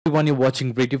Everyone, you're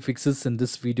watching Creative Fixes. In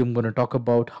this video, I'm going to talk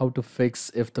about how to fix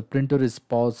if the printer is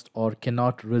paused or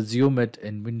cannot resume it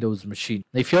in Windows machine.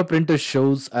 Now, if your printer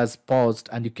shows as paused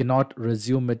and you cannot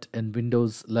resume it in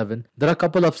Windows 11, there are a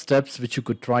couple of steps which you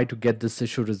could try to get this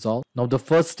issue resolved. Now, the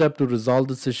first step to resolve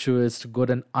this issue is to go ahead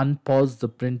and unpause the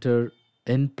printer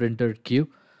in printer queue.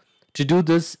 To do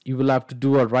this, you will have to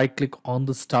do a right click on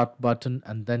the start button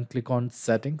and then click on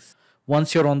settings.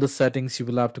 Once you're on the settings, you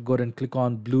will have to go ahead and click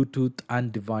on Bluetooth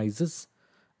and devices.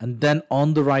 And then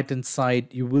on the right hand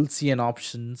side, you will see an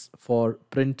options for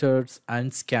printers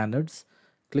and scanners.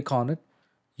 Click on it.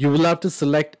 You will have to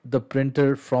select the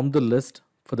printer from the list.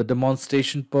 For the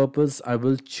demonstration purpose, I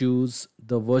will choose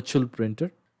the virtual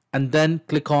printer and then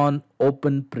click on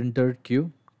Open Printer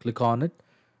Queue. Click on it.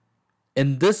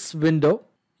 In this window,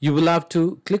 you will have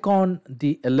to click on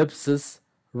the ellipsis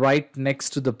right next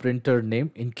to the printer name.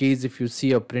 In case if you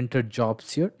see a printer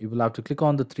jobs here, you will have to click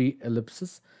on the three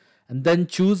ellipses and then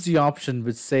choose the option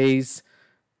which says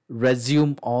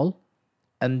resume all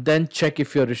and then check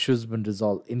if your issue has been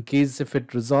resolved. In case if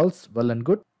it resolves, well and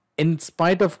good. In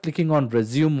spite of clicking on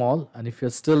resume all, and if you're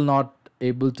still not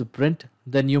able to print,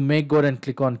 then you may go and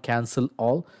click on cancel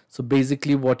all. So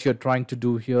basically what you're trying to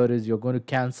do here is you're going to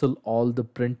cancel all the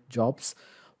print jobs.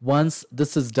 Once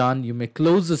this is done, you may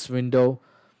close this window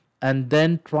and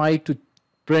then try to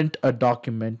print a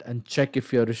document and check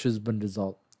if your issue has been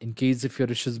resolved. In case if your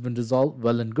issue has been resolved,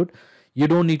 well and good. You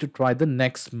don't need to try the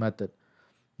next method.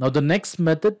 Now the next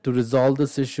method to resolve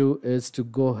this issue is to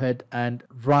go ahead and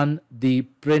run the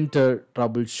printer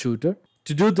troubleshooter.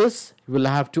 To do this, you will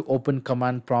have to open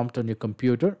command prompt on your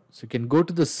computer. So you can go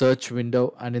to the search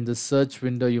window, and in the search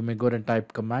window you may go and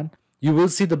type command. You will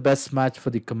see the best match for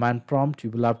the command prompt.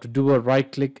 You will have to do a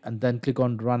right click and then click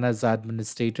on run as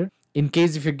administrator. In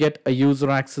case if you get a user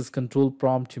access control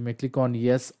prompt, you may click on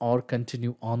yes or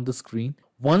continue on the screen.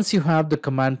 Once you have the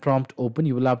command prompt open,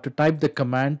 you will have to type the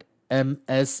command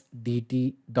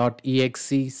msdt.exe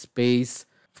space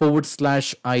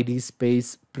 /id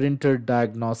space printer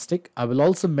diagnostic. I will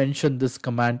also mention this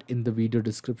command in the video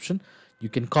description. You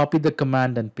can copy the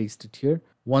command and paste it here.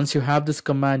 Once you have this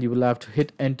command, you will have to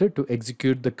hit enter to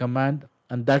execute the command,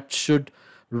 and that should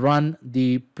run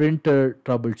the printer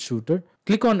troubleshooter.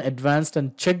 Click on advanced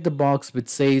and check the box which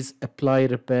says apply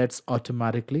repairs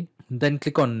automatically. Then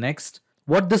click on next.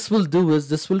 What this will do is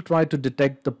this will try to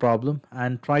detect the problem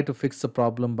and try to fix the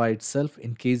problem by itself.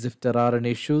 In case if there are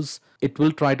any issues, it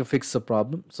will try to fix the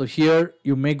problem. So here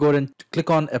you may go and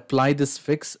click on apply this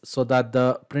fix so that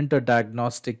the printer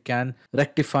diagnostic can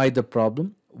rectify the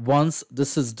problem. Once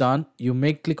this is done, you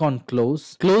may click on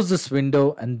close this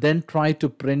window and then try to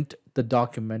print the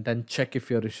document and check if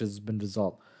your issue has been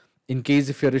resolved. In case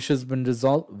if your issue has been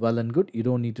resolved, well and good, you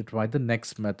don't need to try the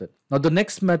next method. Now the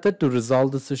next method to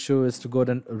resolve this issue is to go ahead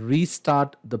and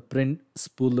restart the Print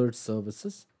Spooler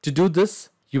services. To do this,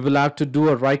 you will have to do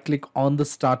a right click on the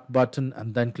start button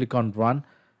and then click on run.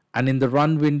 And in the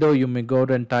run window, you may go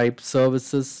ahead and type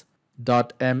services.msc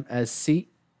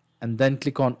and then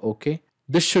click on OK.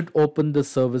 This should open the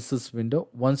services window.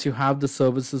 Once you have the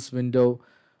services window,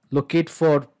 locate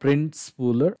for Print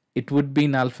Spooler. It would be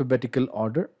in alphabetical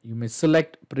order. You may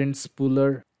select Print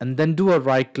Spooler and then do a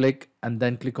right click and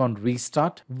then click on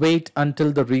restart. Wait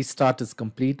until the restart is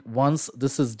complete. Once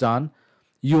this is done,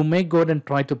 you may go ahead and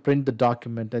try to print the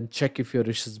document and check if your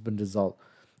issue has been resolved.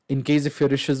 In case if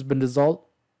your issue has been resolved,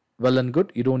 well and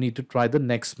good, you don't need to try the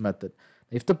next method.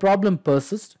 If the problem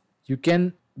persists, you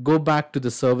can go back to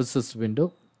the services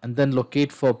window and then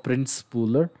locate for Print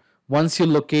Spooler. Once you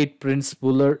locate Print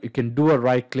Spooler, you can do a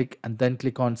right click and then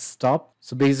click on stop.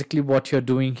 So basically what you're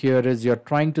doing here is you're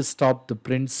trying to stop the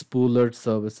Print Spooler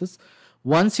services.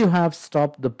 Once you have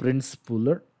stopped the Print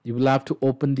Spooler, you will have to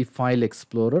open the File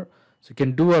Explorer. So you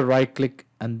can do a right click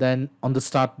and then on the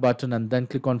start button and then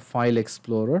click on File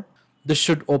Explorer. This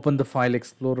should open the File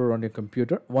Explorer on your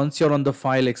computer. Once you're on the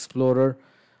File Explorer,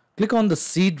 click on the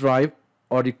C drive,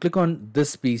 or you click on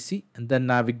this PC and then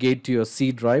navigate to your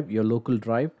C drive, your local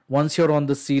drive. Once you're on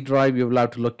the C drive, you will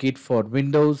have to locate for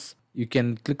Windows. You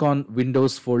can click on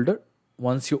Windows folder.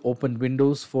 Once you open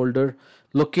Windows folder,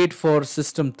 locate for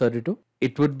System 32.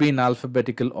 It would be in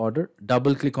alphabetical order.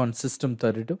 Double click on System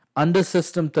 32. Under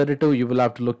System 32, you will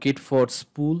have to locate for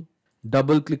Spool.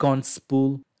 Double click on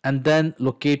Spool and then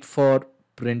locate for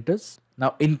Printers.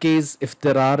 Now in case if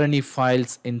there are any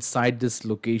files inside this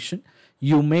location,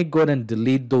 you may go ahead and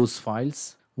delete those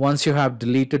files. Once you have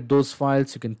deleted those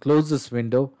files, you can close this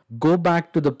window, go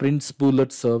back to the Print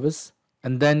Spooler service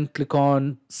and then click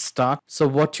on start. So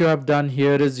what you have done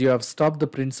here is you have stopped the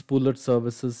Print Spooler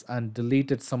services and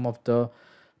deleted some of the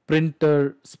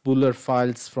printer spooler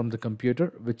files from the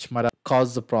computer, which might have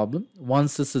caused the problem.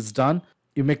 Once this is done,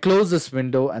 you may close this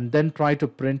window and then try to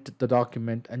print the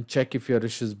document and check if your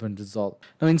issue has been resolved.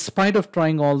 Now, in spite of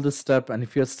trying all this step, and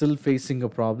if you're still facing a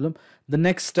problem, the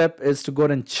next step is to go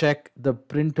ahead and check the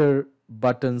printer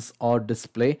buttons or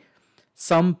display.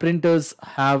 Some printers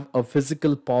have a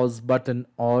physical pause button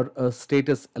or a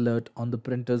status alert on the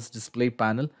printer's display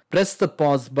panel. Press the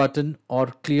pause button or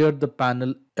clear the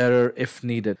panel error if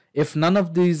needed. If none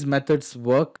of these methods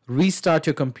work, restart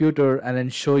your computer and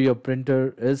ensure your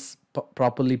printer is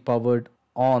properly powered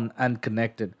on and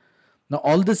connected. Now,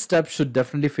 all these steps should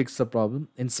definitely fix the problem.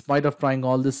 In spite of trying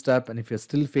all this step, and if you're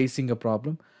still facing a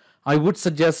problem, I would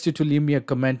suggest you to leave me a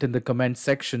comment in the comment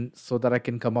section so that I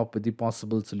can come up with the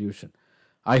possible solution.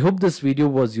 I hope this video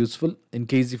was useful. In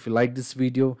case if you like this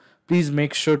video, please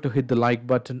make sure to hit the like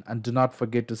button and do not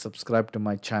forget to subscribe to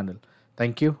my channel.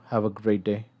 Thank you. Have a great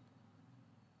day.